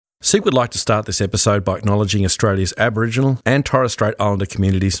SEEK would like to start this episode by acknowledging Australia's Aboriginal and Torres Strait Islander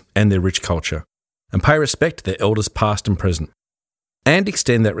communities and their rich culture, and pay respect to their elders past and present, and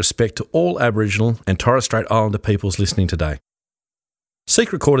extend that respect to all Aboriginal and Torres Strait Islander peoples listening today.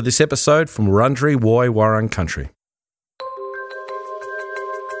 SEEK recorded this episode from Wurundjeri Woi Wurrung country.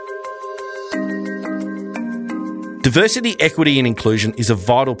 Diversity, equity and inclusion is a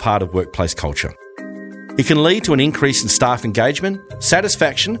vital part of workplace culture. It can lead to an increase in staff engagement,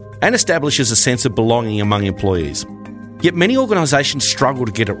 satisfaction, and establishes a sense of belonging among employees. Yet many organisations struggle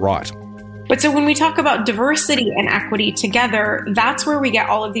to get it right. But so when we talk about diversity and equity together, that's where we get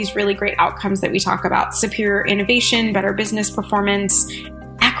all of these really great outcomes that we talk about: superior innovation, better business performance.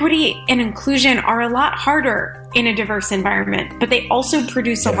 Equity and inclusion are a lot harder in a diverse environment, but they also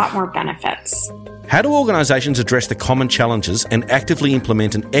produce a lot more benefits. How do organisations address the common challenges and actively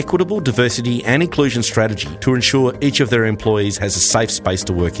implement an equitable diversity and inclusion strategy to ensure each of their employees has a safe space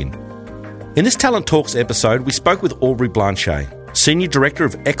to work in? In this Talent Talks episode, we spoke with Aubrey Blanche, Senior Director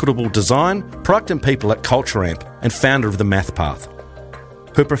of Equitable Design, Product and People at Culture Amp and founder of the Mathpath.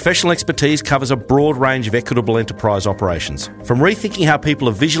 Her professional expertise covers a broad range of equitable enterprise operations, from rethinking how people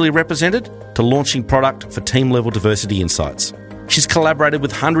are visually represented to launching product for team-level diversity insights. She's collaborated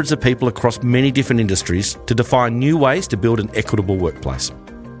with hundreds of people across many different industries to define new ways to build an equitable workplace.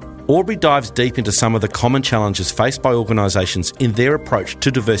 Aubrey dives deep into some of the common challenges faced by organisations in their approach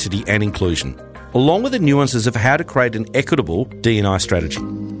to diversity and inclusion, along with the nuances of how to create an equitable D&I strategy.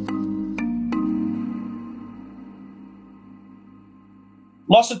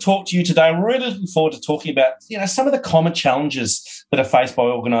 Lots to talk to you today. I'm really looking forward to talking about, some of the common challenges that are faced by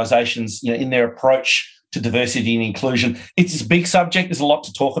organisations, in their approach to diversity and inclusion. It's a big subject. There's a lot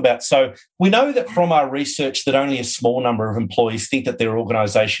to talk about. So we know that from our research that only a small number of employees think that their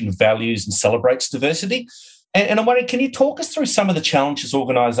organisation values and celebrates diversity. And I'm wondering, can you talk us through some of the challenges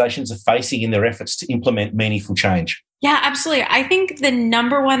organisations are facing in their efforts to implement meaningful change? Yeah, absolutely. I think the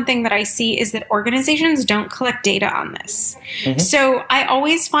number one thing that I see is that organizations don't collect data on this. Mm-hmm. So I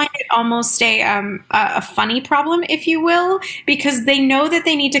always find it almost a funny problem, if you will, because they know that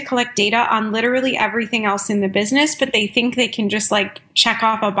they need to collect data on literally everything else in the business, but they think they can just check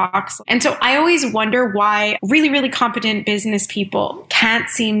off a box. And so I always wonder why really, really competent business people can't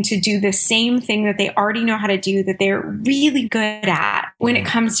seem to do the same thing that they already know how to do, that they're really good at when it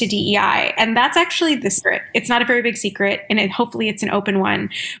comes to DEI. And that's actually the secret. It's not a very big secret. And hopefully it's an open one,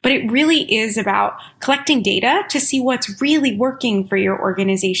 but it really is about collecting data to see what's really working for your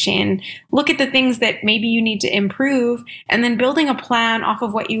organization. Look at the things that maybe you need to improve, and then building a plan off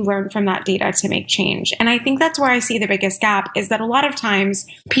of what you learned from that data to make change. And I think that's where I see the biggest gap, is that a lot of times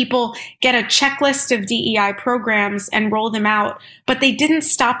people get a checklist of DEI programs and roll them out, but they didn't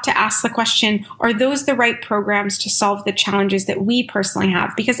stop to ask the question, are those the right programs to solve the challenges that we personally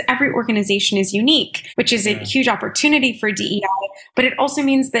have? Because every organization is unique, which is a huge opportunity for DEI, but it also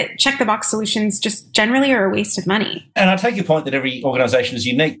means that check-the-box solutions just generally are a waste of money. And I take your point that every organisation is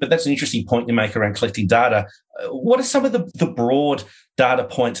unique, but that's an interesting point you make around collecting data. What are some of the broad data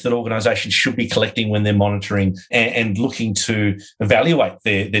points that organisations should be collecting when they're monitoring and looking to evaluate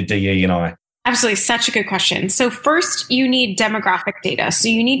their DE&I? Absolutely. Such a good question. So first, you need demographic data. So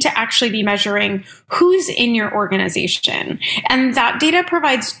you need to actually be measuring who's in your organization. And that data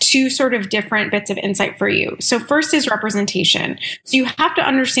provides two sort of different bits of insight for you. So first is representation. So you have to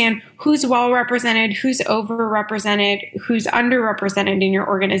understand who's well represented, who's overrepresented, who's underrepresented in your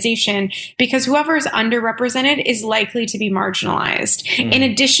organization, because whoever is underrepresented is likely to be marginalized, in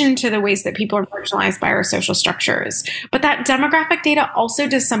addition to the ways that people are marginalized by our social structures. But that demographic data also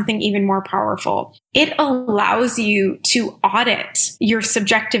does something even more powerful. It allows you to audit your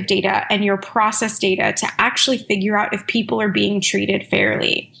subjective data and your process data to actually figure out if people are being treated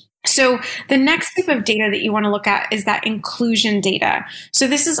fairly. So the next type of data that you want to look at is that inclusion data. So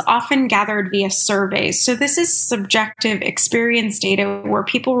this is often gathered via surveys. So this is subjective experience data where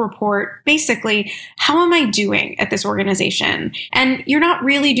people report basically, how am I doing at this organization? And you're not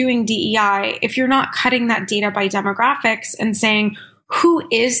really doing DEI if you're not cutting that data by demographics and saying, who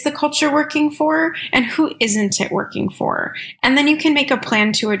is the culture working for and who isn't it working for? And then you can make a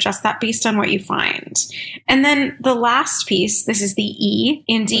plan to adjust that based on what you find. And then the last piece, this is the E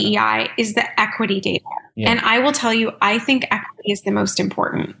in DEI, is the equity data. Yeah. And I will tell you, I think equity is the most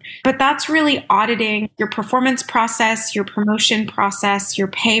important. But that's really auditing your performance process, your promotion process, your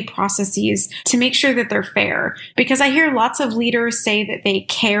pay processes to make sure that they're fair. Because I hear lots of leaders say that they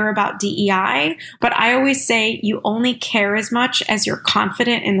care about DEI, but I always say you only care as much as you're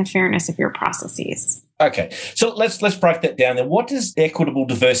confident in the fairness of your processes. Okay, so let's break that down then. What does equitable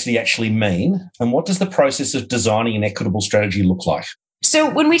diversity actually mean? And what does the process of designing an equitable strategy look like? So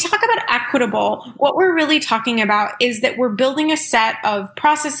when we talk about equitable, what we're really talking about is that we're building a set of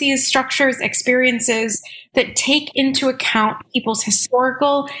processes, structures, experiences that take into account people's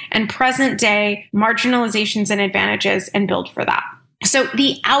historical and present day marginalizations and advantages and build for that. So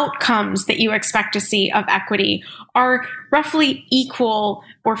the outcomes that you expect to see of equity are roughly equal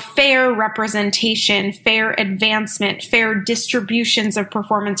or fair representation, fair advancement, fair distributions of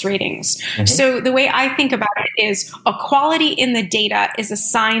performance ratings. Mm-hmm. So the way I think about it is equality in the data is a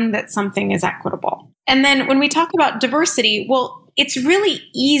sign that something is equitable. And then when we talk about diversity, well, it's really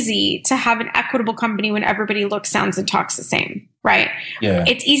easy to have an equitable company when everybody looks, sounds, and talks the same, right? Yeah.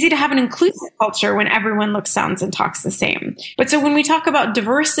 It's easy to have an inclusive culture when everyone looks, sounds, and talks the same. But so when we talk about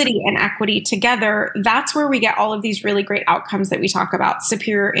diversity and equity together, that's where we get all of these really great outcomes that we talk about: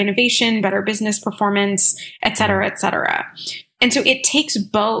 superior innovation, better business performance, et cetera, et cetera. And so it takes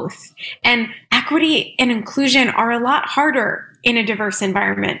both. And equity and inclusion are a lot harder in a diverse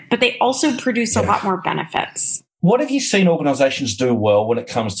environment, but they also produce a lot more benefits. What have you seen organizations do well when it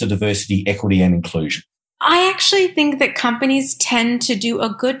comes to diversity, equity, and inclusion? I actually think that companies tend to do a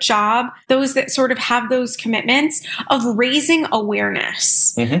good job, those that sort of have those commitments, of raising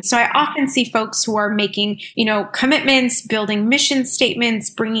awareness. Mm-hmm. So I often see folks who are making, commitments, building mission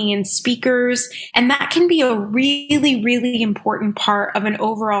statements, bringing in speakers, and that can be a really, really important part of an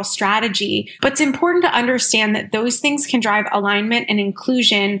overall strategy. But it's important to understand that those things can drive alignment and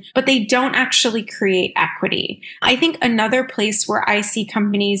inclusion, but they don't actually create equity. I think another place where I see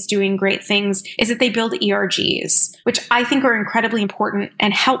companies doing great things is that they build ERGs, which I think are incredibly important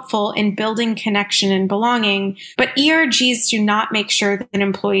and helpful in building connection and belonging. But ERGs do not make sure that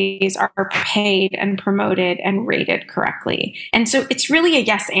employees are paid and promoted and rated correctly. And so it's really a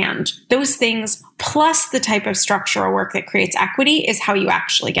yes and. Those things plus the type of structural work that creates equity is how you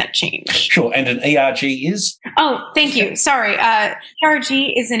actually get change. Sure. And an ERG is? Oh, thank you. Sorry. ERG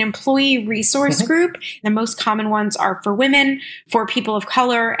is an employee resource group. The most common ones are for women, for people of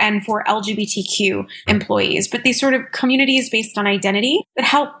color, and for LGBTQ employees. But these sort of communities based on identity that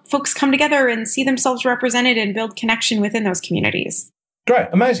help folks come together and see themselves represented and build connection within those communities. Great.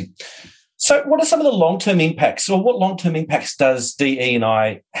 Amazing. So what are some of the long-term impacts, or what long-term impacts does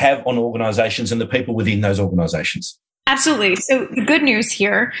DE&I have on organizations and the people within those organizations? Absolutely. So the good news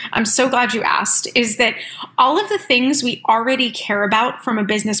here, I'm so glad you asked, is that all of the things we already care about from a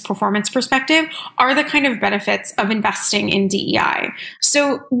business performance perspective are the kind of benefits of investing in DEI.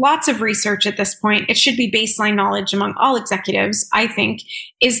 So lots of research at this point, it should be baseline knowledge among all executives, I think,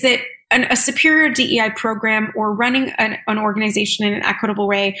 is that a superior DEI program or running an organization in an equitable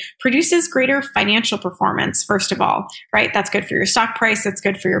way produces greater financial performance, first of all, right? That's good for your stock price. It's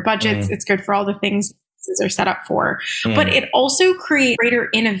good for your budgets. It's good for all the things are set up for. But it also creates greater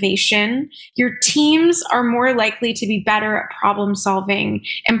innovation. Your teams are more likely to be better at problem solving.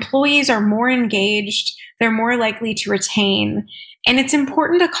 Employees are more engaged. They're more likely to retain. And it's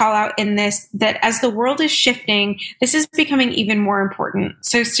important to call out in this that as the world is shifting, this is becoming even more important.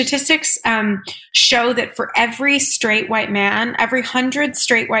 So statistics show that for every straight white man, every 100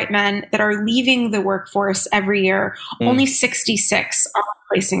 straight white men that are leaving the workforce every year, only 66 are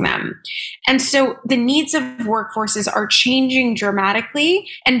replacing them. And so the needs of workforces are changing dramatically,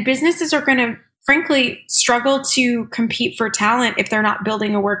 and businesses are going to frankly struggle to compete for talent if they're not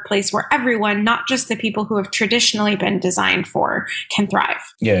building a workplace where everyone, not just the people who have traditionally been designed for, can thrive.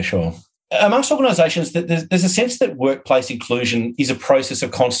 Yeah, sure. Amongst organisations, there's a sense that workplace inclusion is a process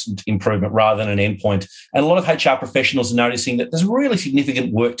of constant improvement rather than an endpoint. And a lot of HR professionals are noticing that there's really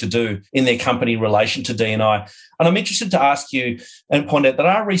significant work to do in their company in relation to D&I. And I'm interested to ask you and point out that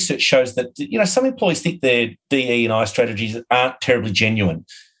our research shows that some employees think their DE&I strategies aren't terribly genuine.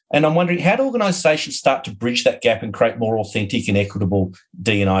 And I'm wondering, how do organisations start to bridge that gap and create more authentic and equitable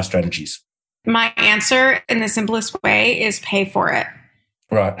D&I strategies? My answer in the simplest way is pay for it.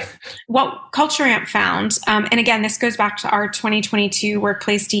 Right. What Culture Amp found, and again, this goes back to our 2022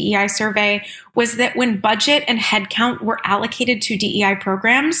 Workplace DEI survey, was that when budget and headcount were allocated to DEI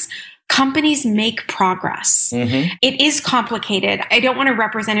programs, companies make progress. It is complicated. I don't want to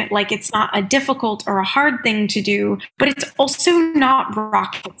represent it like it's not a difficult or a hard thing to do, but it's also not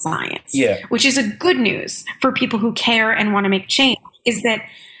rocket science, which is a good news for people who care and want to make change, is that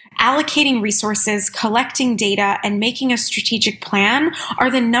allocating resources, collecting data, and making a strategic plan are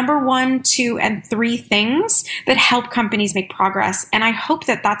the number 1, 2, and 3 things that help companies make progress. And I hope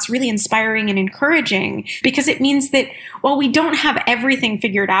that that's really inspiring and encouraging, because it means that while we don't have everything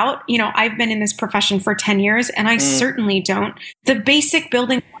figured out, I've been in this profession for 10 years and I certainly don't. The basic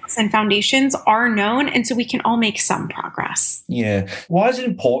building blocks basics and foundations are known, and so we can all make some progress. Yeah. Why is it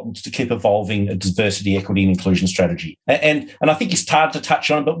important to keep evolving a diversity, equity, and inclusion strategy? And I think it's hard to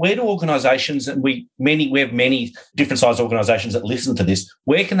touch on, but where do organisations, and we have many different sized organisations that listen to this,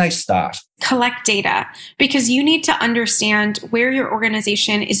 where can they start? Collect data, because you need to understand where your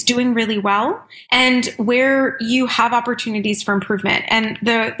organization is doing really well and where you have opportunities for improvement. And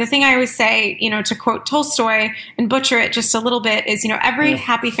the thing I always say, to quote Tolstoy and butcher it just a little bit is, every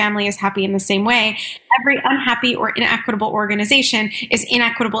happy family is happy in the same way. Every unhappy or inequitable organization is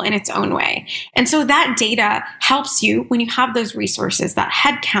inequitable in its own way. And so that data helps you when you have those resources, that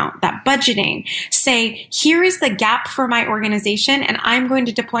headcount, that budgeting, say, here is the gap for my organization, and I'm going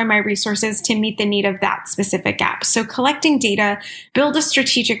to deploy my resources to meet the need of that specific gap. So collecting data, build a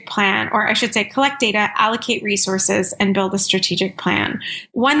strategic plan, or I should say collect data, allocate resources, and build a strategic plan.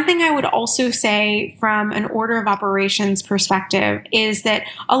 One thing I would also say from an order of operations perspective is that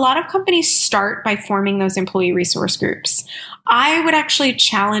a lot of companies start by forming those employee resource groups. I would actually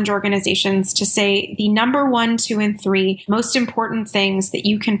challenge organizations to say the number 1, 2, and 3 most important things that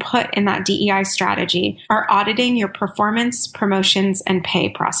you can put in that DEI strategy are auditing your performance, promotions, and pay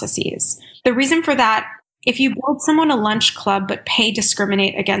processes. The reason for that, if you build someone a lunch club but pay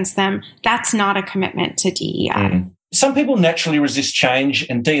discriminate against them, that's not a commitment to DEI. Some people naturally resist change,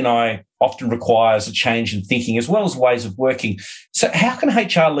 and D&I often requires a change in thinking as well as ways of working. So how can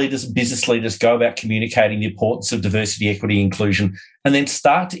HR leaders and business leaders go about communicating the importance of diversity, equity, inclusion, and then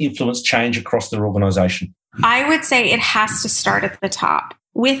start to influence change across their organisation? I would say it has to start at the top.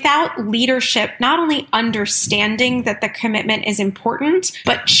 Without leadership not only understanding that the commitment is important,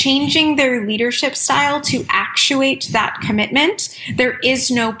 but changing their leadership style to actuate that commitment, there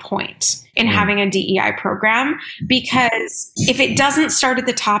is no point in having a DEI program, because if it doesn't start at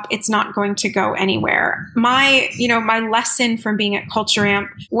the top, it's not going to go anywhere. My lesson from being at Culture Amp,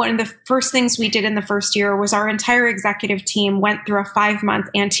 one of the first things we did in the first year was our entire executive team went through a 5-month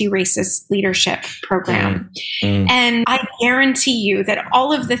anti-racist leadership program. And I guarantee you that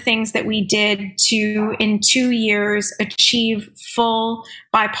all of the things that we did to, in 2 years, achieve full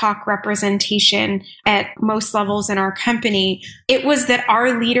BIPOC representation at most levels in our company, it was that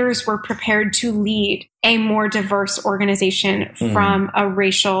our leaders were prepared to lead a more diverse organization from a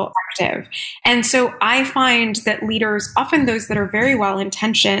racial perspective. And so I find that leaders, often those that are very well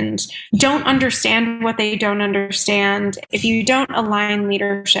intentioned, don't understand what they don't understand. If you don't align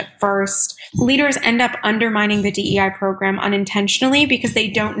leadership first, leaders end up undermining the DEI program unintentionally because they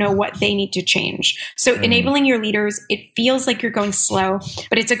don't know what they need to change. So enabling your leaders, it feels like you're going slow,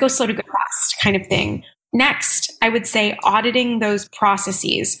 but it's a go slow to go fast kind of thing. Next, I would say auditing those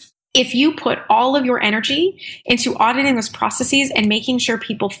processes. If you put all of your energy into auditing those processes and making sure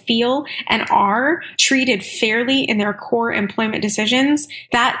people feel and are treated fairly in their core employment decisions,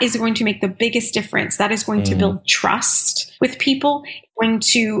 that is going to make the biggest difference. That is going to build trust with people, going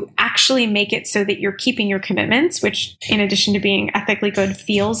to actually make it so that you're keeping your commitments, which in addition to being ethically good,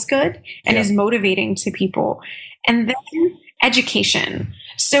 feels good and is motivating to people. And then education.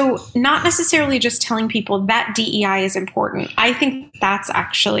 So not necessarily just telling people that DEI is important. I think that's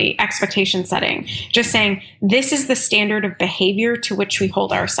actually expectation setting. Just saying, this is the standard of behavior to which we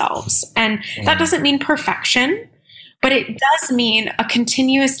hold ourselves. And that doesn't mean perfection, but it does mean a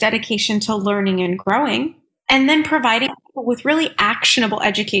continuous dedication to learning and growing. And then providing people with really actionable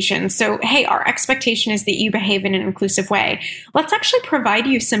education. So, hey, our expectation is that you behave in an inclusive way. Let's actually provide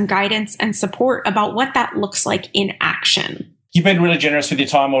you some guidance and support about what that looks like in action. You've been really generous with your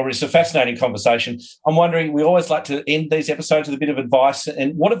time, Aubrey. It's a fascinating conversation. I'm wondering, we always like to end these episodes with a bit of advice.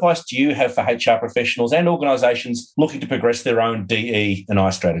 And what advice do you have for HR professionals and organisations looking to progress their own DE&I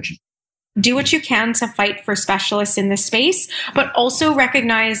strategy? Do what you can to fight for specialists in this space, but also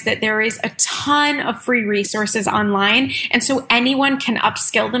recognize that there is a ton of free resources online. And so anyone can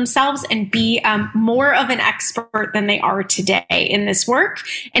upskill themselves and be more of an expert than they are today in this work.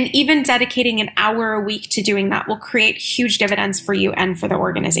 And even dedicating an hour a week to doing that will create huge dividends for you and for the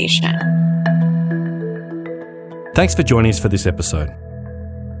organization. Thanks for joining us for this episode.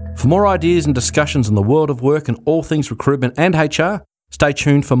 For more ideas and discussions on the world of work and all things recruitment and HR, stay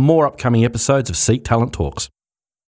tuned for more upcoming episodes of Seek Talent Talks.